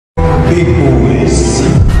big boys.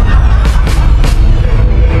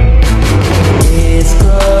 It's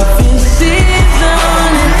cuffing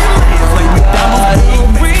season, and I got a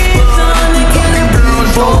reason to get a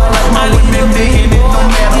big boy. I need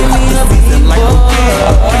a big boy,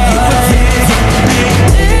 give me a big boy.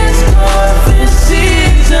 It's cuffing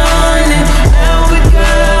season, and now we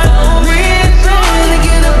got a reason to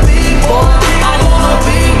get a big boy. I want a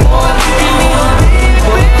big boy, give me a big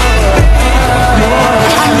boy.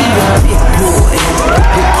 I need a big boy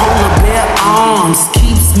with polar bear arms,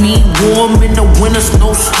 keeps me warm in the winter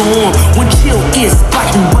snowstorm. When chill is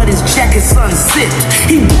biting, but his jacket's unzipped,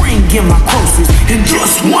 he bring in my groceries in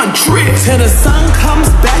just one trip. Till the sun comes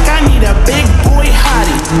back, I need a big boy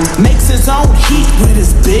hottie. Makes his own heat with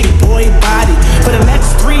his big boy body. For the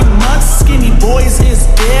next 3 months, skinny boys is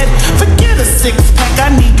dead. Forget a 6-pack, I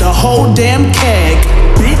need the whole damn keg.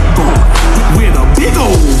 Big boy with a big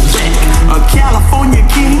old back, a California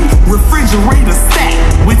king, refrigerator stack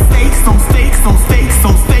with steaks on steaks on steaks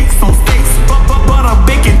on steaks on steaks, butter,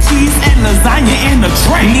 bacon, cheese, and lasagna in the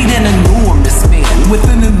tray. Need an enormous man with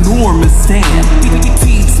an enormous stand. He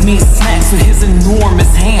feeds me snacks with his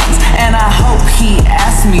enormous hands, and I hope he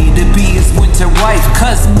asks me to be his winter wife,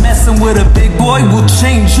 cause messing with a big boy will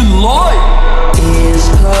change your life. It's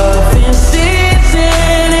cuffing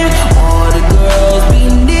season, and all the girls be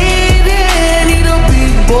needing. Need a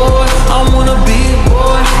big boy, I want a big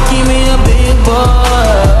boy, give me a big boy.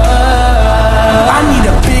 I need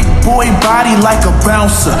a big boy body like a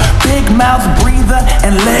bouncer, big mouth breather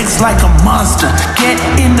and legs like a monster. Get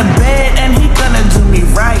in the bed and he gonna do me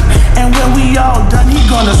right, and when we all done he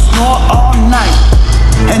gonna snore all night.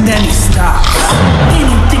 And then he stops.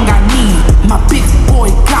 Anything I need, my big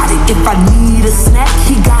boy got it. If I need a snack,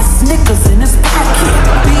 he got Snickers in his pocket.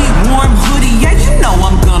 Big warm hoodie, yeah, you know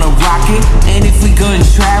I'm gonna rock it. And if we gonna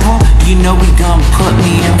travel, you know we gonna put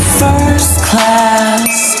me in first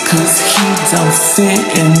class, cause he don't fit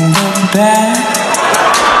in the back.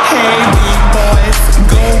 Hey big boys,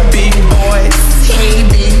 go big boys. Hey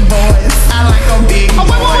big boys, I like a big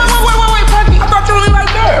boy. Wait, Pappy, I thought you only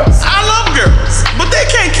like girls. I love girls, but they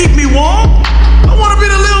can't keep me warm. I wanna be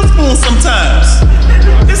the little spoon sometimes.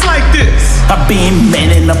 It's like this. I've been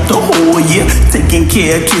manning up the whole year, taking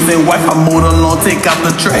care of kids and wife. I mowed the lawn, take out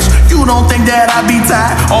the trash. You don't think that I be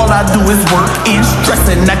tired? All I do is work and stress,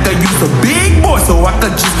 and I could use a big boy so I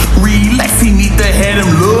could just relax. He need to have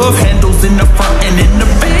them love handles in the front and in the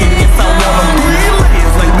back.